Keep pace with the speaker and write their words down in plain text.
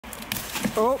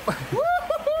Oh!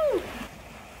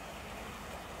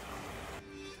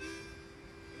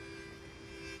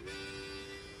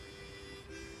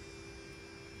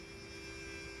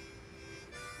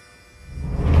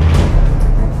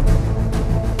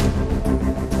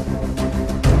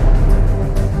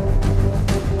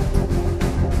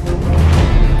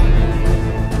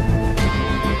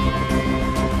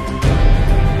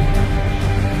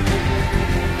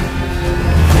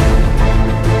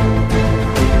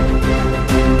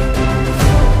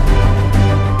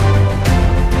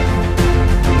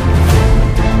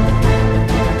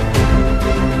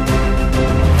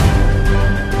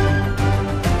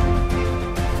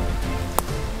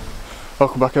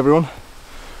 Welcome back everyone,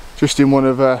 just in one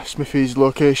of Smithy's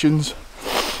locations,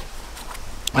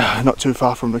 not too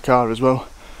far from the car as well,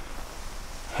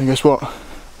 and guess what,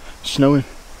 it's snowing,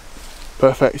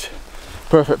 perfect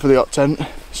for the hot tent,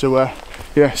 so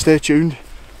yeah, stay tuned,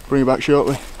 bring you back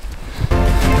shortly.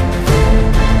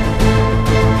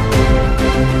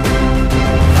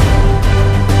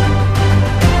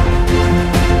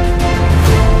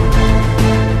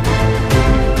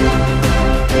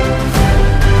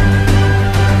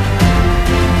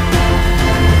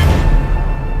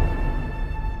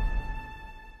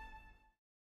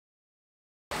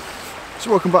 So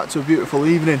welcome back to a beautiful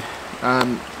evening.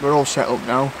 We're all set up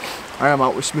now. I am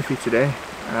out with Smithy today,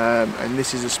 and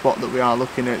this is a spot that we are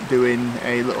looking at doing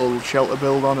a little shelter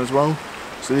build on as well.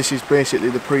 So this is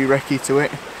basically the pre-recce to it.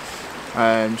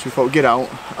 So we thought we'd get out,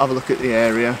 have a look at the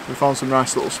area. We found some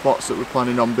nice little spots that we're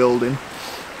planning on building,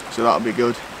 so that'll be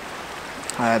good.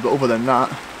 But other than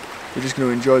that, we're just going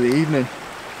to enjoy the evening.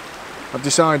 I've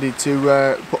decided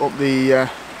to put up the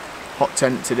hot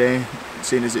tent today,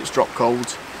 seeing as it's dropped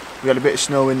cold. We had a bit of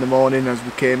snow in the morning as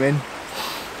we came in,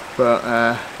 but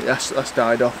that's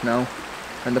died off now.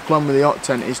 And the plan with the hot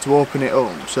tent is to open it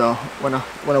up, so when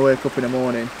I wake up in the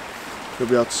morning, you'll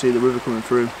be able to see the river coming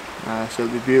through. So it'll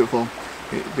be beautiful.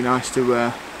 It'll be nice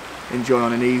to enjoy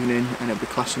on an evening, and it'll be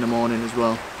class in the morning as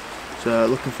well. So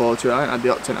looking forward to it. I haven't had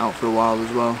the hot tent out for a while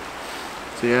as well.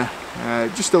 So yeah,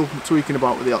 just still tweaking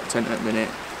about with the hot tent at the minute,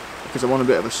 because I'm on a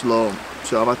bit of a slope,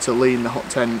 so I've had to lean the hot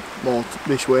tent more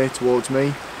this way towards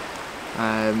me.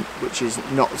 Which is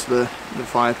knocks the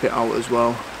fire pit out as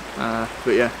well,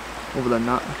 but yeah, other than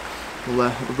that,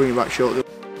 we'll bring you back shortly.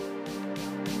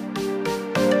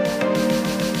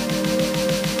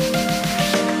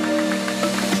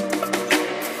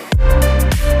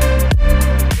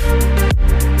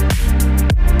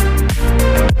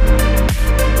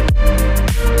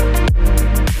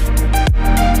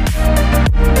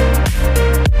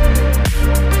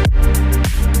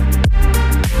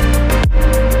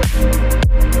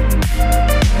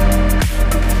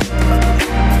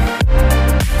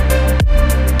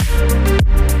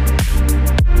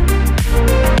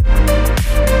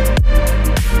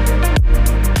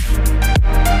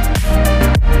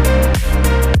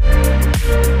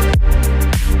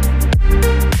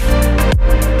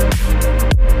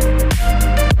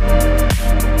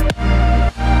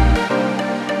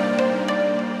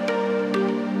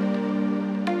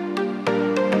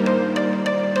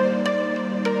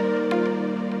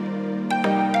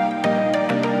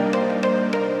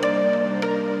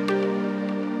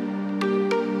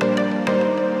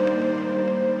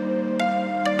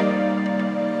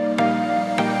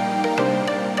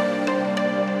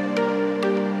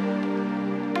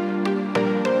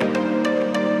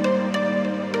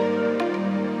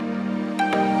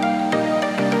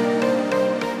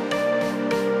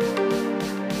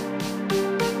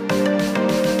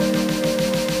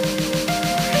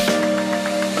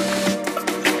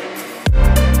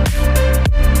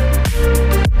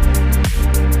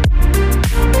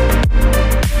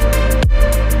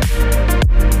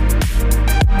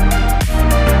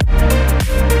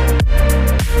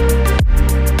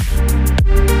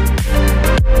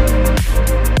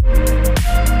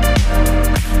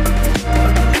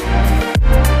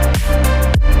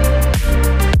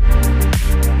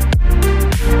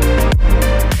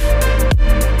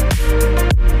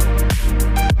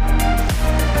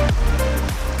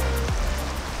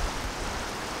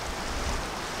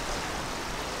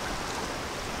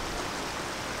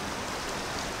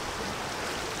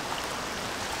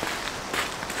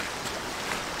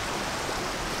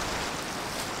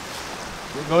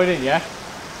 We're going in, yeah?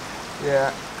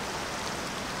 Yeah.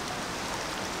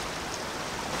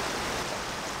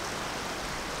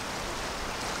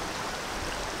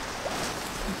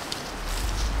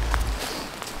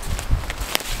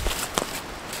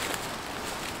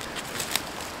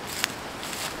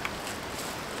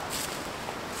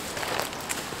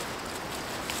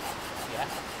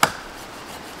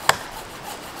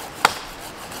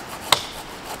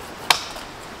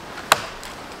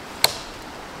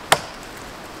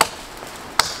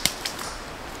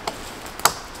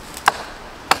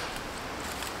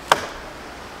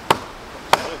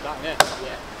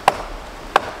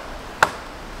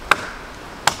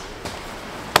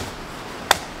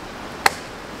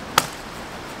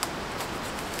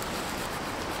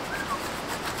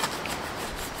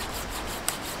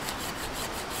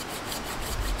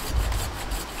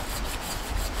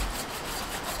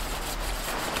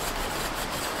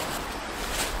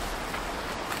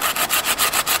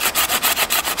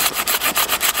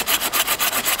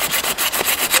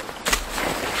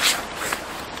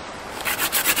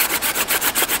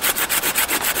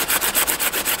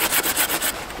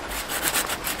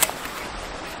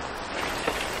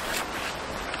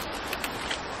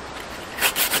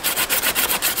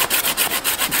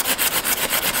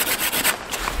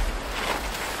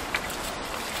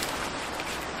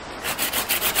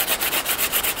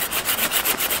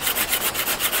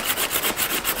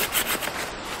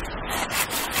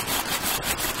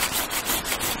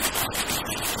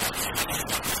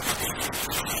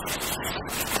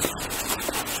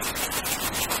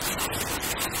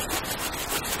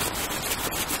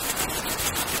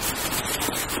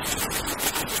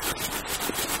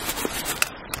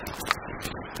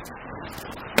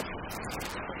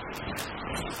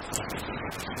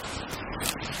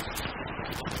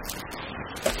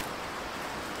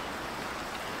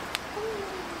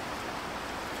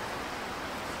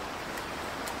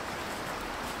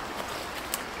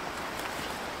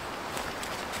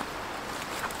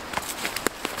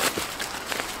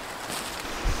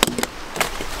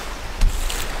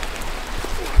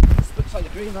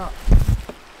 doing that.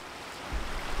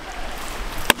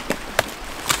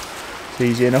 It's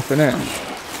easy enough, isn't it?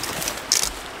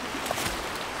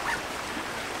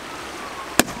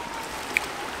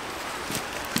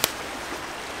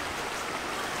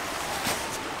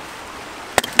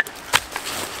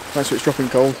 That's what's dropping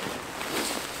cold.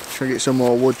 Try to get some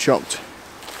more wood chopped.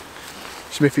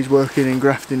 Smithy's working and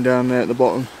grafting down there at the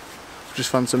bottom. Just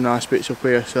found some nice bits up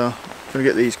here, so I'm gonna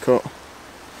get these cut,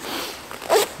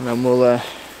 and then we'll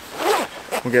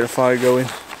get a fire going,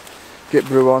 get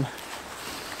brew on,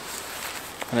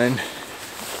 and then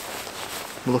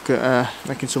we'll look at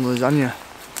making some lasagna.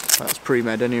 That's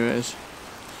pre-made anyways.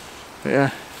 But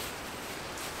yeah,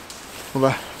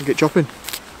 we'll get chopping.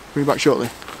 Bring you back shortly.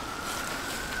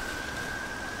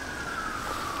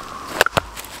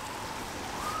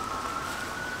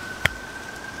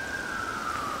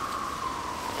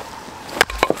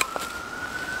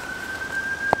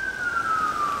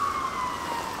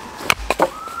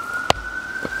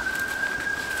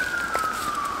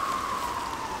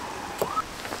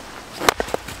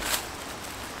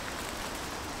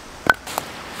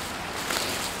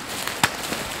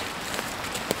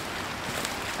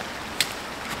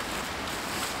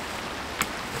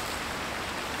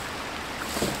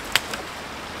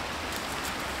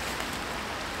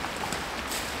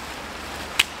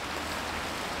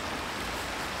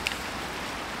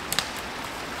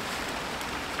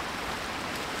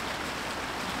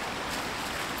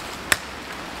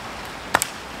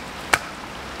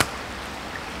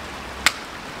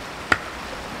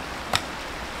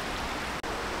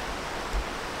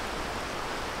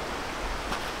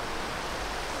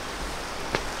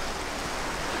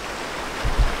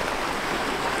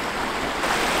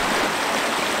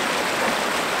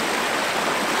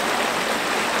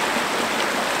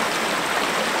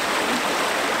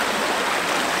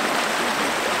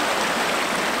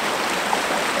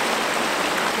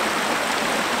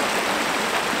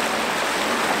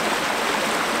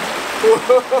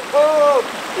 Whoa,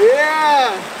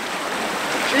 yeah!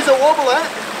 She's a wobbler.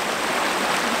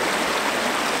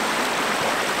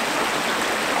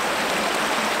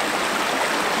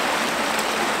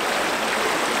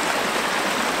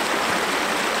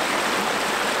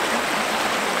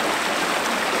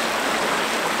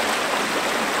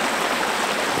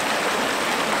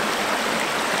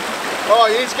 Oh,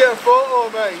 you need to get a photo,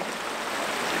 mate.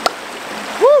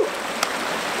 Woo!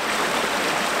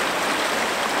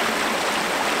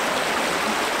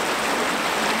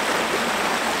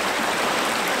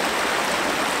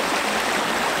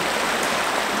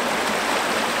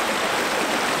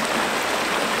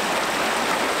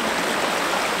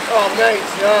 Oh mate,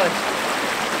 it's nice.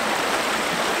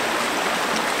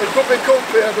 It could be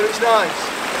comfier, but it's nice.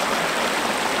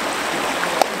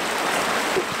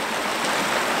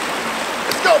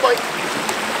 Let's go, mate.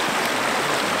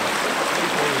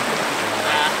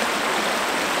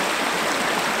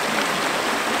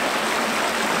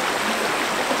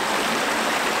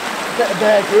 Get a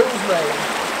Bear Grylls, mate.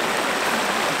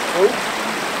 Oh.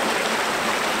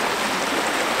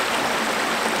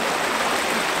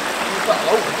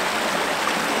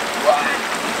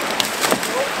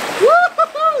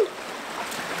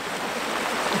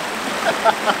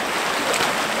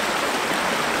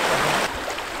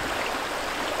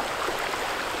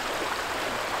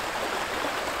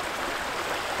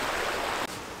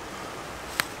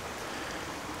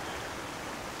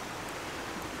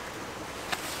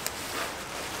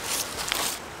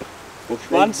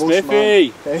 Bushman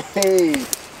Smithy! Hey!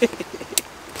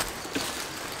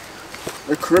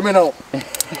 The criminal!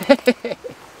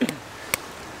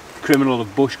 Criminal of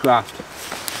bushcraft.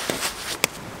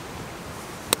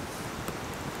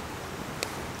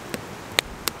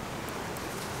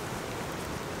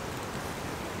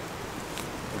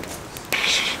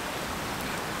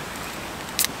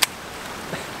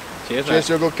 Cheers, Cheers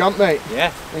to a good camp, mate. Yeah.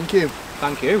 Thank you.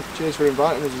 Thank you. Cheers for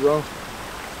inviting us as well.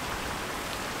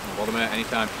 No bother, mate,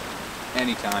 anytime.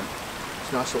 Anytime.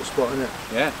 It's a nice little spot, isn't it?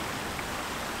 Yeah.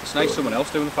 It's nice someone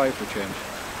else doing the fire for a change.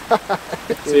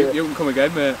 So Yeah. you can come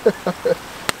again, mate. Yeah,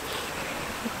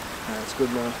 it's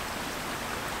good, man.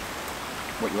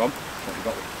 What you want? What you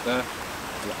got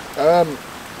there?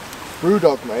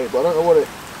 Brewdog, mate, but I don't know what it...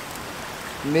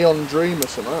 Neon Dream or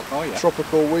something. Oh yeah.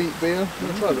 Tropical wheat beer.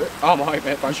 Have you tried it? Oh my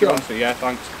mate, thank you, honestly, yeah,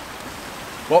 thanks.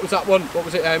 What was that one? What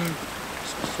was it,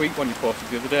 sweet one you posted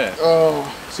the other day? Oh,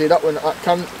 see that one,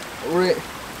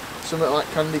 something like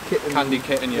Candy Kitten. Candy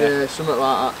Kitten, yeah. Yeah, something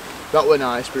like that. That were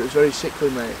nice, but it was very sickly,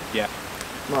 mate. Yeah.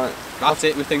 Like, That's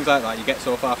it with things like that, you get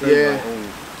so far through. Yeah. Like,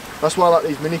 oh. That's why I like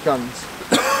these mini cans.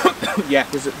 Yeah.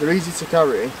 Because they're easy to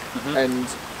carry, and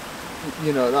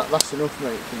you know, that's enough,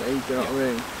 mate, for me. Do you know what I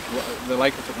mean? What, the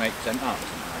Laker took 8% out or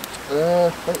something, I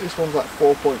right? think this one's like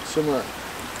 4 point somewhere.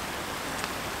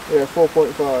 Yeah,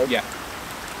 4.5. Yeah.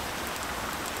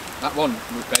 That one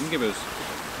with Ben gave us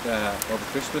over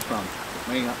Christmas, man.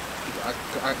 I mean,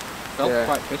 I felt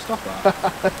quite pissed off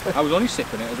that. I was only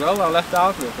sipping it as well. I left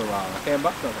ours with it for a while. I came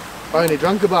back to it. I only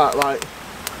drank about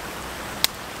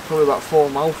probably about 4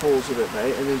 mouthfuls of it,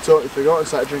 mate, and then totally forgot and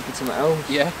started drinking something else.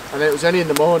 Yeah. And it was only in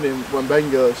the morning when Ben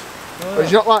goes, "But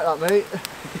it's not like that, mate."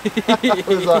 I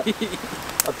was like,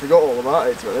 I forgot all about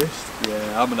it, to be honest.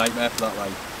 Yeah, I'm a nightmare for that,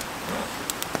 like.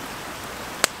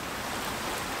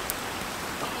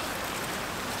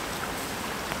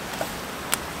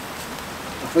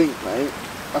 I think, mate,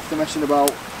 after messing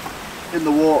about in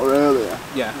the water earlier,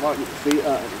 you might get your feet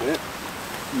out in a bit.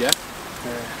 Yeah.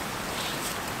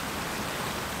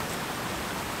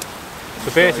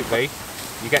 So basically,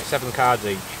 you get 7 cards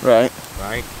each. Right.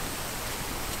 Right.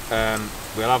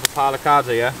 We'll have a pile of cards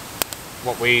here.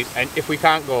 And if we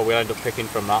can't go, we'll end up picking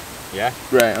from that. Yeah.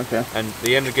 Right. Okay. And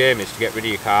the end of the game is to get rid of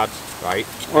your cards, right?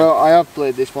 Well, I have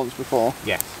played this once before.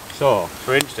 Yes. So,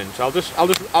 for instance, we'll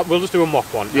just do a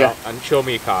mock one. Yeah. And show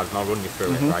me your cards, and I'll run you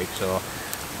through it, right? So,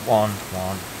 1,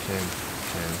 1, 2, 2,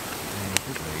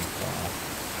 3,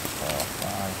 4,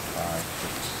 5, 5,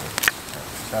 6,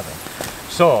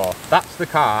 7. So, that's the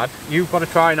card. You've got to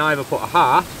try and either put a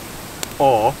heart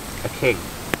or a king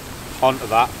onto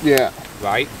that. Yeah.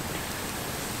 Right.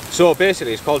 So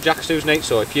basically, it's called Jack, Susan, 8.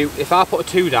 So if I put a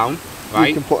 2 down, right?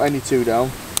 You can put any 2 down.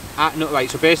 No, right.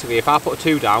 So basically, if I put a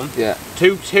 2 down, yeah.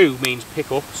 2 means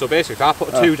pick up. So basically, if I put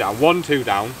a 2 down, 1 2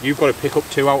 down, you've got to pick up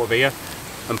 2 out of here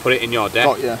and put it in your deck.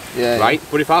 Got you. Yeah. Right. Yeah.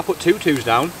 But if I put 2 2s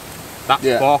down, that's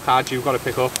 4 cards you've got to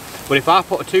pick up. But if I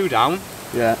put a 2 down,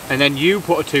 and then you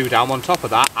put a 2 down on top of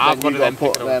that, I've got to then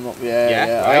pick them up.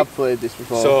 Yeah. Right? I have played this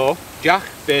before. So Jack,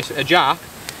 a Jack.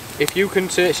 If you can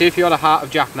say if you had a heart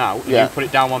of Jack now, and you put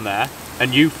it down on there,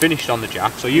 and you finished on the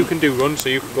Jack, so you can do runs, so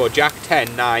you can go Jack,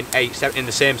 10, 9, 8, 7 in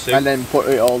the same suit. And then put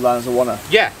it all down as a oneer.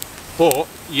 Yeah, but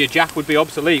your Jack would be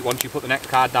obsolete once you put the next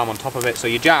card down on top of it. So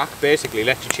your Jack basically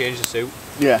lets you change the suit.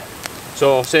 Yeah.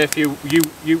 So say if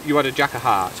you had a Jack of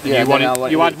Hearts, and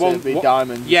you had one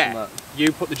diamonds. Yeah.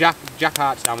 You put the Jack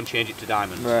Hearts down and change it to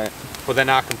diamonds. Right. But then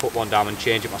I can put one down and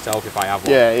change it myself if I have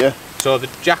one. Yeah. Yeah. So the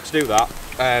Jacks do that,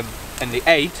 and the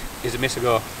 8 is a miss a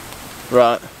go.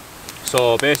 Right.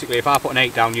 So basically, if I put an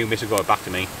 8 down, you miss a go back to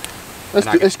me.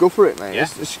 Let's go for it, mate. Yeah.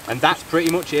 And that's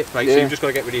pretty much it. Right. So you've just got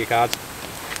to get rid of your cards.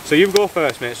 So you go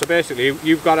first, mate. So basically,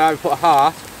 you've got to either put a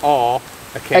heart or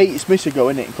a king. 8's miss a go,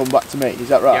 innit, and come back to me. Is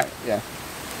that right? Yeah.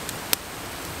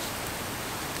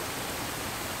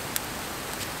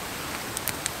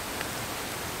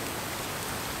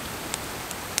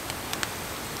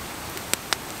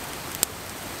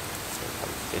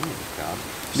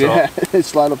 So,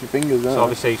 slide off your fingers. So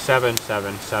obviously 7,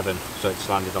 7, 7. So it's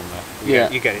landed on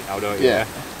there. You get it now, don't you? Yeah.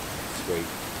 Sweet.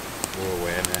 We're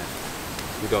away, mate.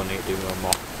 We don't need to do no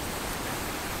more.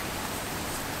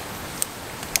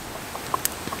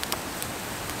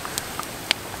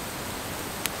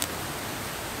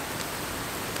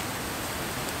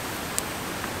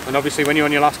 And obviously when you're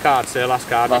on your last card, say last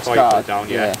card before you put it down,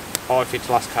 yeah. Or if it's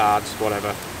last cards,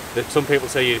 whatever. Some people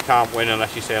say you can't win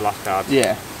unless you say last cards.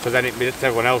 Yeah. Because then it lets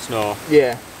everyone else know.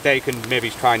 Yeah. They can maybe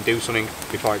try and do something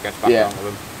before it gets back down to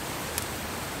them.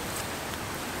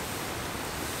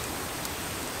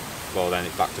 Well then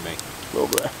it's back to me.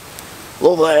 Lovely.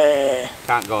 Lovely.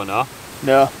 Can't go no.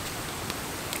 No.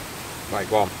 Right,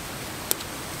 go on.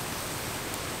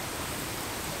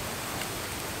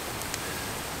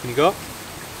 Can you go?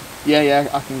 Yeah,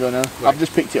 I can go now. Right. I've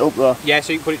just picked it up though. Yeah,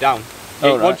 so you can put it down.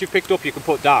 Oh, right. Once you've picked up, you can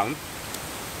put down.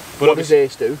 But what does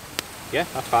Ace do? Yeah,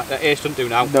 that's fine. Ace doesn't do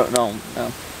now. No.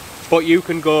 But you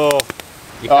can go.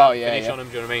 You can't finish on them.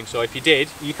 Do you know what I mean? So if you did,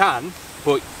 you can,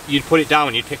 but you'd put it down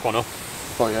and you'd pick one up.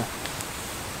 Oh yeah.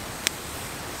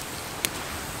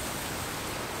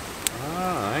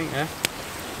 Alright, yeah.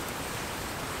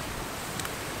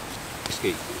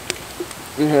 Ski.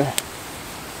 Yeah.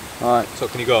 Alright. So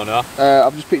can you go now?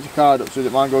 I've just picked a card up, so does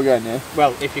it mind go again, yeah?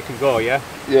 Well, if you can go, yeah.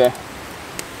 Yeah.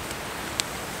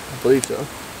 I believe so.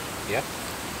 Yeah.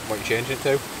 What are you changing it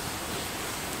to?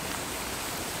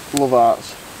 Love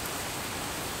Arts.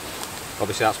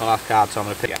 Obviously that's my last card, so I'm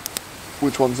going to pick it.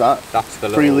 Which one's that? That's the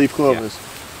 3 leaf clovers. Yeah.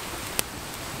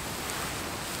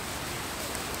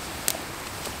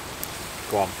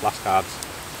 Go on, last cards.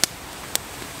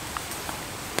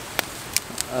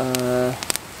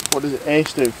 What does it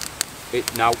Ace do?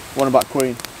 Now. One about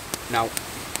Queen. Now.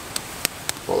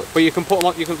 But you can put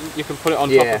you can put it on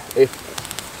top of. If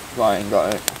I ain't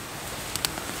got it.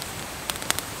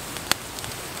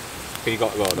 You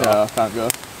got to go though. No, I can't go.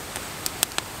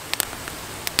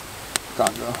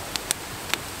 Can't go.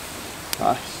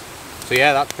 Nice. So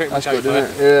yeah, that's pretty much That's how good, you play.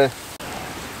 isn't it? Yeah.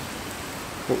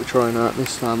 What we're trying out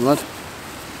this time, lad.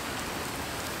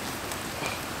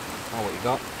 Oh, what you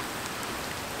got?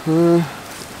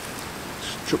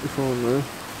 Just chuck my phone there.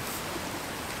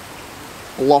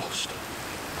 Lost.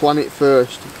 Planet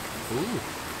First. Ooh.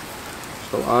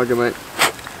 Still argue, mate.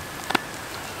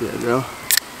 There we go.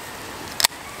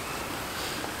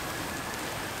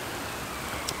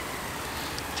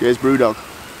 Cheers, Brewdog.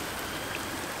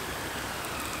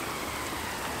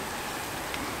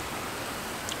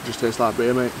 Just tastes like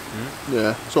beer, mate. Mm.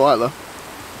 Yeah, it's alright though.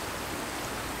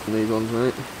 And these ones,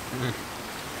 mate.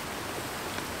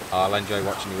 Oh, I'll enjoy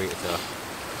watching you eat it though.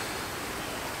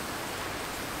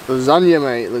 Lasagna,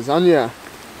 mate, lasagna.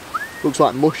 Looks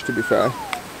like mush, to be fair.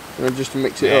 And just to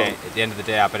mix it up. At the end of the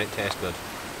day, I bet it tastes good.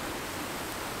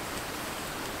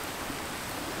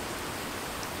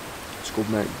 It's good,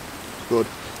 mate. It's good.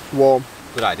 It's warm.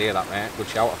 Good idea, that mate. Good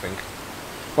shout, I think.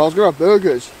 Well, I was going to have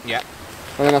burgers. Yeah.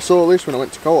 And then I saw this when I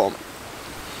went to Co-op.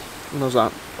 And I was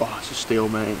like, oh, it's a steal,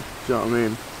 mate. Do you know what I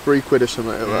mean? £3 or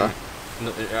something like that.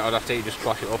 I'd have to just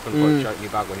squash it up and put it straight in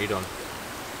your bag when you're done.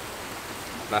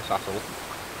 Less hassle.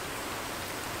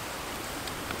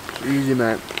 It's easy,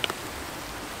 mate.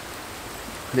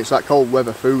 And it's like cold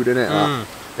weather food, isn't it? Like,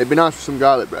 it'd be nice for some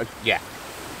garlic bread. Yeah.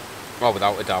 Oh,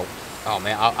 without a doubt. Oh,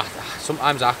 mate,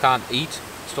 sometimes I can't eat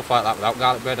stuff like that without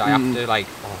garlic bread. I have to, like,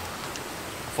 a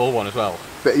full one as well.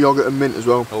 Bit of yoghurt and mint as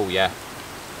well. Oh, yeah.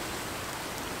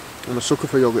 I'm a sucker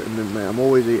for yoghurt and mint, mate. I'm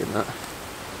always eating that.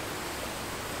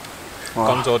 Oh,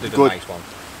 Gonzo did good. a nice one.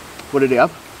 What did he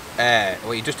have?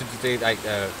 Well, he just did like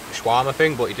a shawarma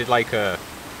thing, but he did like a,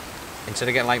 instead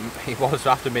of getting like, he was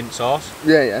after mint sauce,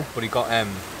 Yeah, yeah. but he got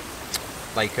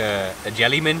like a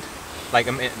jelly mint, like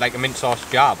a mint sauce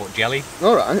jar, but jelly.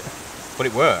 Alright. But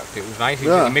it worked. It was nice. He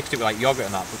mixed it with like yogurt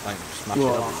and that, but like smashed it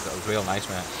up. That was real nice,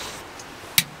 mate.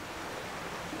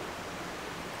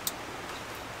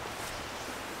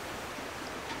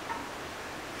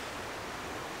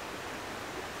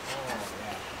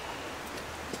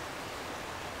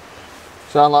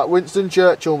 Sound like Winston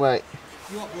Churchill, mate.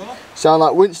 You what, bro? Sound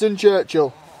like Winston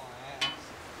Churchill. Oh, yeah.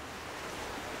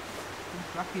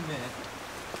 Cracking, mate.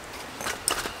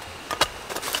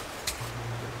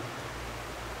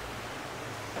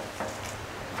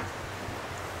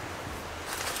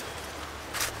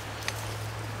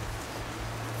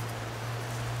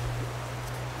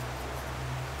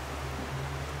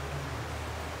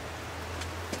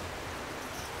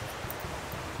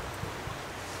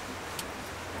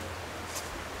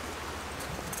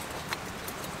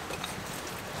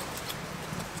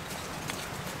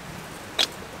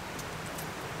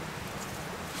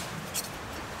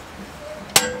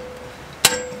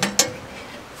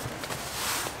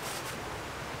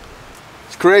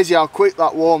 It's crazy how quick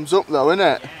that warms up though, isn't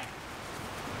it? Yeah.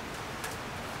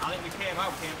 I think we came back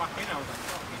in, I was like,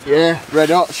 fuck, Yeah, red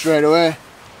hot straight away.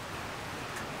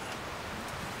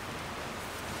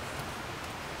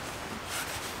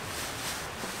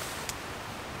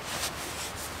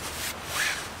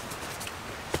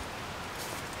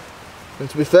 And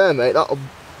to be fair, mate, that'll,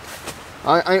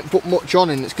 I ain't put much on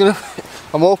in. It's gonna.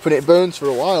 I'm hoping it burns for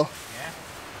a while. Yeah.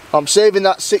 I'm saving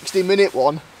that 60-minute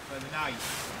one For the night,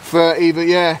 for either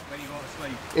when you go to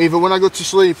sleep. either when I go to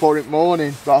sleep or in the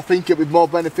morning. But I think it'll be more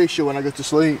beneficial when I go to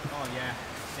sleep. Oh yeah,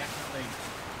 definitely.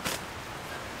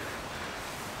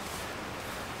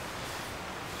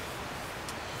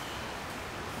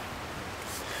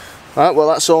 Right, well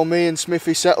that's all me and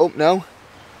Smithy set up now,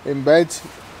 in bed.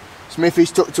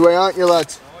 Smithy's tucked away, aren't you,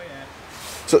 lad? Oh yeah.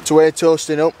 Tucked away,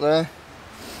 toasting up there.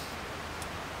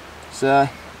 So,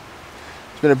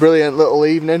 it's been a brilliant little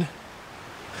evening.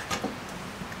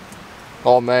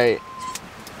 Oh mate,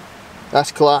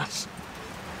 that's class.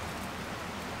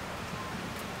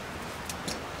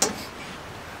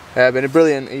 Been a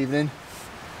brilliant evening.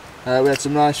 We had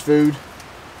some nice food.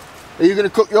 Are you going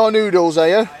to cook your noodles, are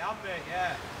you? I am, mate,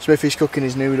 yeah. Smithy's cooking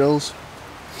his noodles.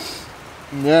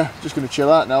 And yeah, just going to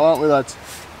chill out now, aren't we, lads?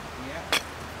 Yeah.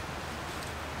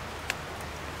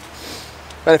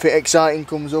 If anything exciting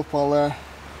comes up, I'll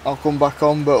come back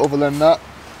on. But other than that,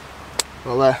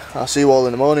 well, I'll see you all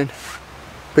in the morning.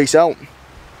 Peace out.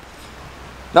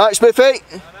 Night, Smithy.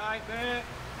 Good night, mate.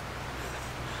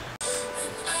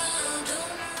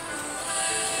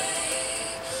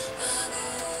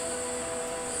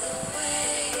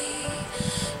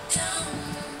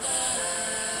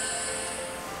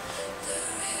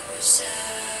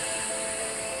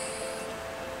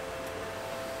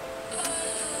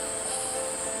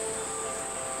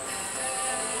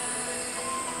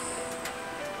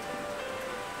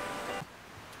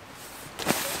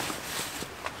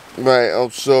 Mate, I'm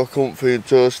so comfy and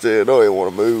toasty, I don't even want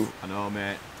to move. I know,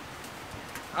 mate.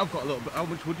 I've got a little bit. How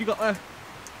much wood you got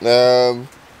there?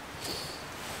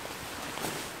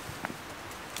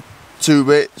 2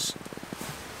 bits.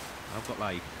 I've got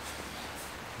like...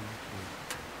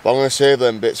 But I'm going to save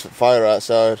them bits for fire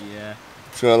outside. Yeah.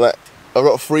 Just gonna let... I've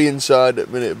got 3 inside at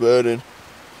minute burning.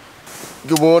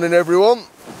 Good morning, everyone.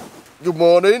 Good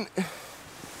morning.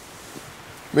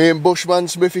 Me and Bushman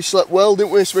Smithy slept well,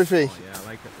 didn't we, Smithy? Oh, yeah,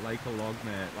 like a log,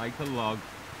 mate. Like a log.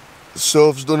 The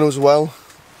stove's done as well.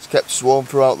 It's kept us warm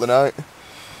throughout the night,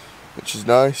 which is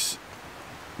nice.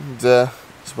 And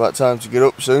it's about time to get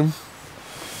up soon.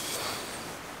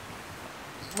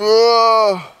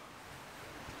 Oh!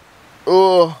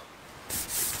 Oh!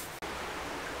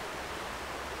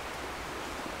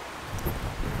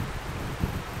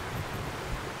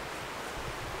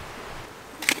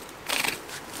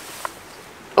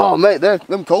 Oh mate,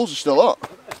 them coals are still hot.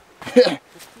 Yeah.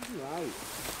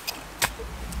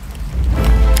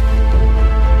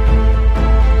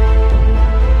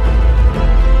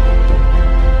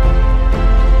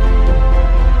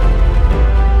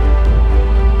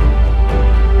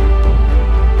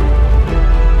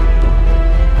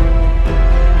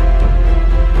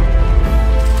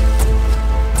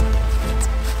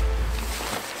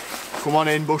 Come on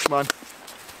in, Bushman.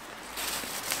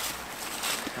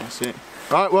 That's it.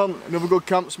 Right, well, another good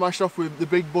camp smashed off with the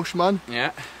big Bushman.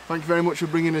 Yeah. Thank you very much for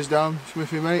bringing us down,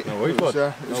 Smithy, mate. No worries, it was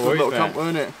a good little camp,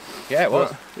 weren't it? Yeah, it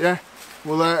was. Yeah.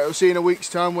 We'll see you in a week's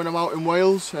time when I'm out in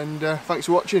Wales, and thanks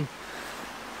for watching.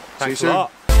 Thanks See you a soon.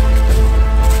 lot.